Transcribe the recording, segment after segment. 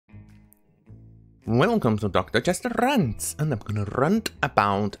Welcome to Dr. Jester Rants, and I'm gonna rant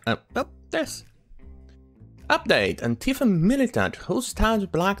about, this. Update: Antifa Militant, who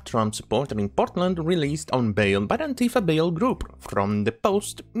stabbed Black Trump supporter in Portland, released on bail by the Antifa bail group, from the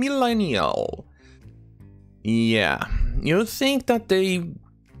Post Millennial. Yeah, you think that they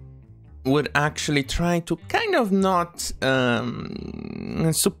would actually try to kind of not,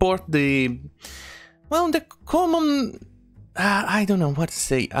 support the common, I don't know what to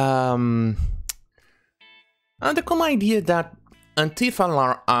say, the common idea that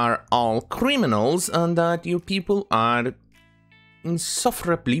Antifa are all criminals and that you people are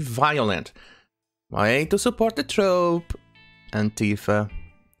insufferably violent. Way to support the trope, Antifa.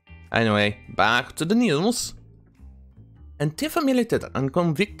 Anyway, back to the news. Antifa militant and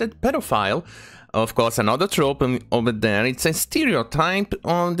convicted pedophile. Of course, another trope over there. It's a stereotype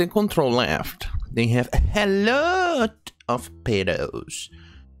on the control left. They have a lot of pedos.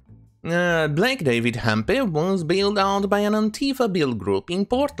 Blake David Hampe was bailed out by an Antifa bail group in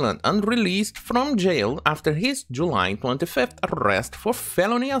Portland and released from jail after his July 25th arrest for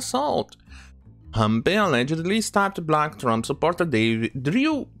felony assault. Hampe allegedly stabbed Black Trump supporter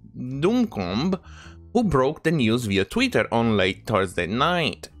Drew Duncombe, who broke the news via Twitter on late Thursday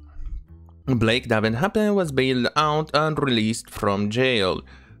night. Blake David Hampe was bailed out and released from jail.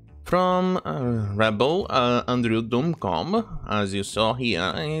 From Rebel Andrew Duncombe, as you saw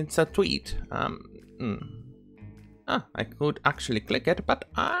here, it's a tweet. I could actually click it, but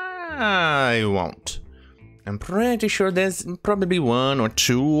I won't. I'm pretty sure there's probably one or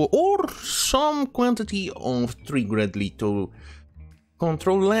two or some quantity of triggeredly to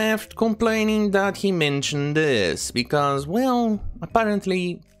control left complaining that he mentioned this because, well,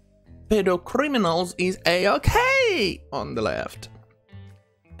 apparently pedo criminals is a-okay on the left.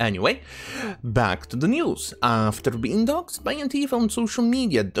 Anyway, back to the news. After being doxxed by Antifa on social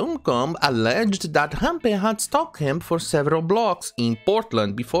media, Duncombe alleged that Hampe had stalked him for several blocks in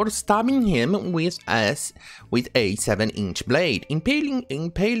Portland before stabbing him with a 7-inch blade,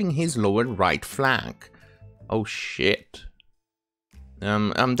 impaling his lower right flank. Oh shit.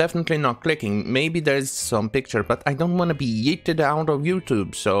 I'm definitely not clicking. Maybe there's some picture, but I don't want to be yeeted out of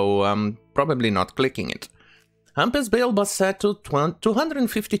YouTube, so I'm probably not clicking it. Hampe's bail was set to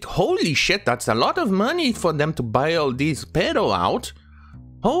 $250. Holy shit, that's a lot of money for them to bail this pedo out.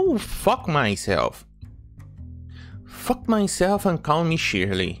 Oh, fuck myself. Fuck myself and call me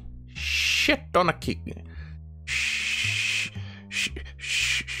Shirley. Shit on a kick.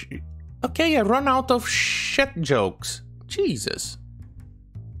 Okay, I run out of shit jokes. Jesus.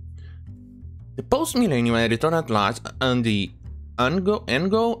 The Post-Millennial editor at large, Andy Engo,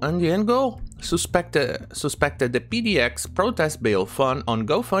 suspected the PDX protest bail fund on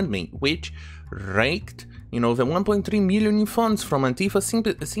GoFundMe, which raked, the 1.3 million in funds from Antifa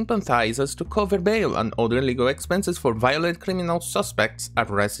sympathizers to cover bail and other legal expenses for violent criminal suspects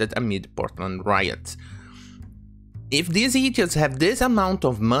arrested amid Portland riots. If these idiots have this amount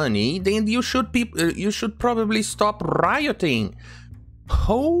of money, then you should probably stop rioting.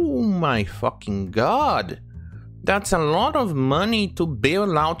 Oh my fucking god. That's a lot of money to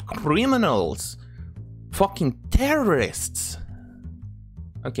bail out criminals. Fucking terrorists.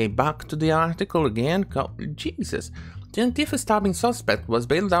 Okay, back to the article again. Jesus. The Antifa stabbing suspect was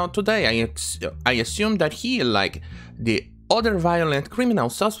bailed out today. I assume that he, like the other violent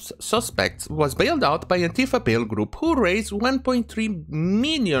criminal suspects, was bailed out by Antifa bail group who raised $1.3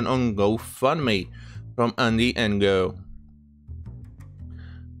 million on GoFundMe from Andy Engo.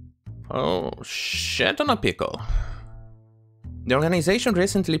 Oh, shit on a pickle. The organization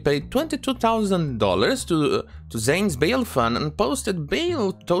recently paid $22,000 to Zane's bail fund and posted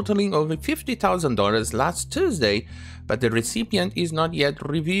bail totaling over $50,000 last Tuesday, but the recipient is not yet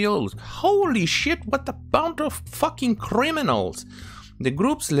revealed. Holy shit, what a bunch of fucking criminals! The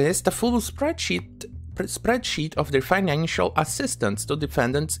groups list a full spreadsheet of their financial assistance to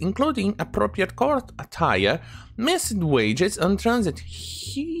defendants, including appropriate court attire, missed wages, and transit.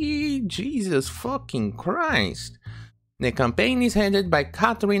 Jesus fucking Christ. The campaign is headed by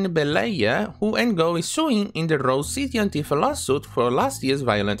Catherine Belaya, who Engo is suing in the Rose City Antifa lawsuit for last year's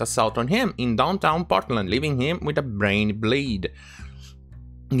violent assault on him in downtown Portland, leaving him with a brain bleed.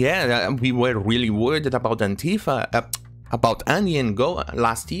 Yeah, we were really worried about Antifa, about Andy Engo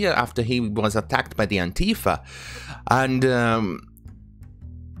last year after he was attacked by the Antifa, and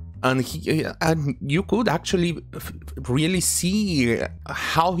you could actually really see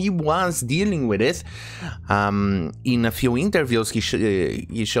how he was dealing with it. In a few interviews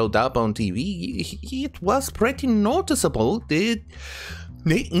he showed up on TV. It was pretty noticeable, the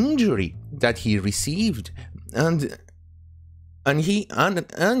injury that he received, and And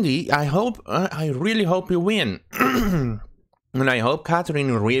Andy, I really hope you win. And I hope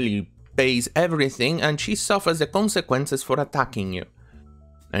Catherine really pays everything and she suffers the consequences for attacking you.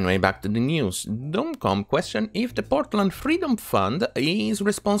 Anyway, back to the news. Domcom question if the Portland Freedom Fund is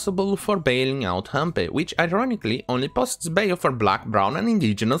responsible for bailing out Hampe, which ironically only posts bail for black, brown and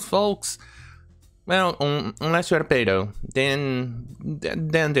indigenous folks. Well, unless you're a pedo, then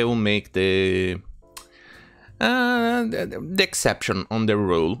they will make the exception on the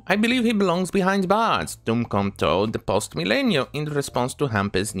rule. I believe he belongs behind bars, Domcom told the Post-Millennial in response to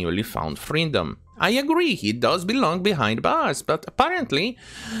Hampe's newly found freedom. I agree, he does belong behind bars, but apparently,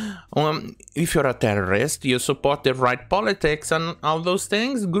 if you're a terrorist, you support the right politics and all those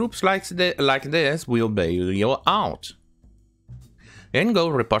things, groups like this will bail you out.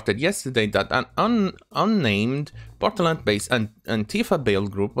 NGO reported yesterday that an unnamed Portland-based Antifa bail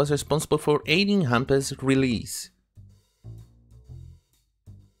group was responsible for aiding Hampe's release.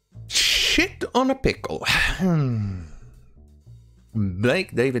 Shit on a pickle.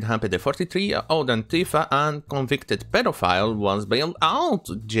 Blake David Hampe, the 43-year-old Antifa and convicted pedophile, was bailed out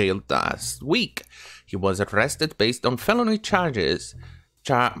of jail last week. He was arrested based on felony charges.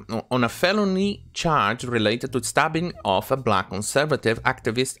 On a felony charge related to stabbing of a black conservative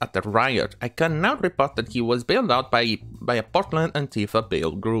activist at a riot. I can now report that he was bailed out by a Portland Antifa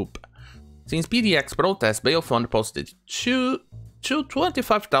bail group. Since PDX protest, bail fund posted two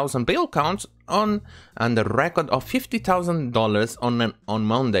 25,000 bail counts and a record of $50,000 on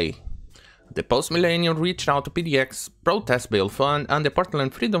Monday. The Post-Millennial reached out to PDX protest bail fund and the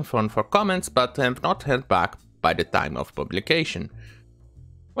Portland Freedom Fund for comments, but have not heard back by the time of publication.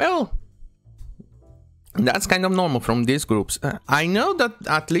 Well, that's kind of normal from these groups. I know that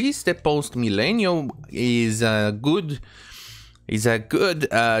at least the Post-Millennial is a good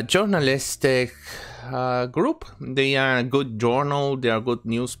journalistic group. They are a good journal, they are a good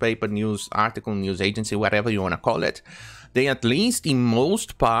newspaper, news article, news agency, whatever you want to call it. They at least, in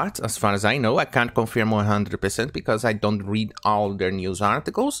most parts, as far as I know, I can't confirm 100% because I don't read all their news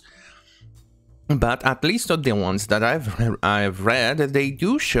articles. But at least the ones that I've read, they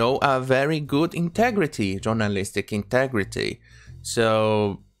do show a very good integrity, journalistic integrity.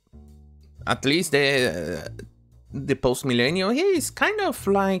 So at least the Post-Millennial, he is kind of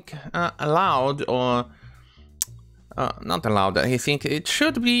like allowed, or not allowed. I think it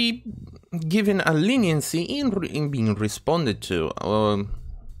should be given a leniency in being responded to.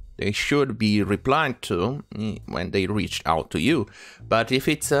 They should be replied to when they reached out to you. But if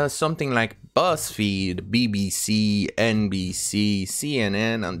it's something like BuzzFeed, BBC, NBC,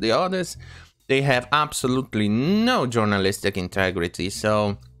 CNN, and the others, they have absolutely no journalistic integrity,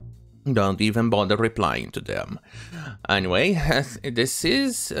 so don't even bother replying to them. Anyway, this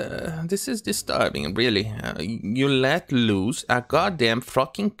is disturbing, really. You let loose a goddamn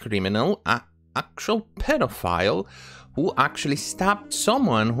fucking criminal, actual pedophile, who actually stabbed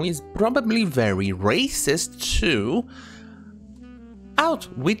someone who is probably very racist too, out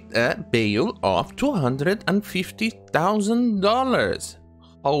with a bail of $250,000.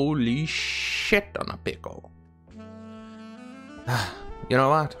 Holy shit on a pickle. You know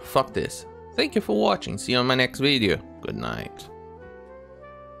what? Fuck this. Thank you for watching. See you on my next video. Good night.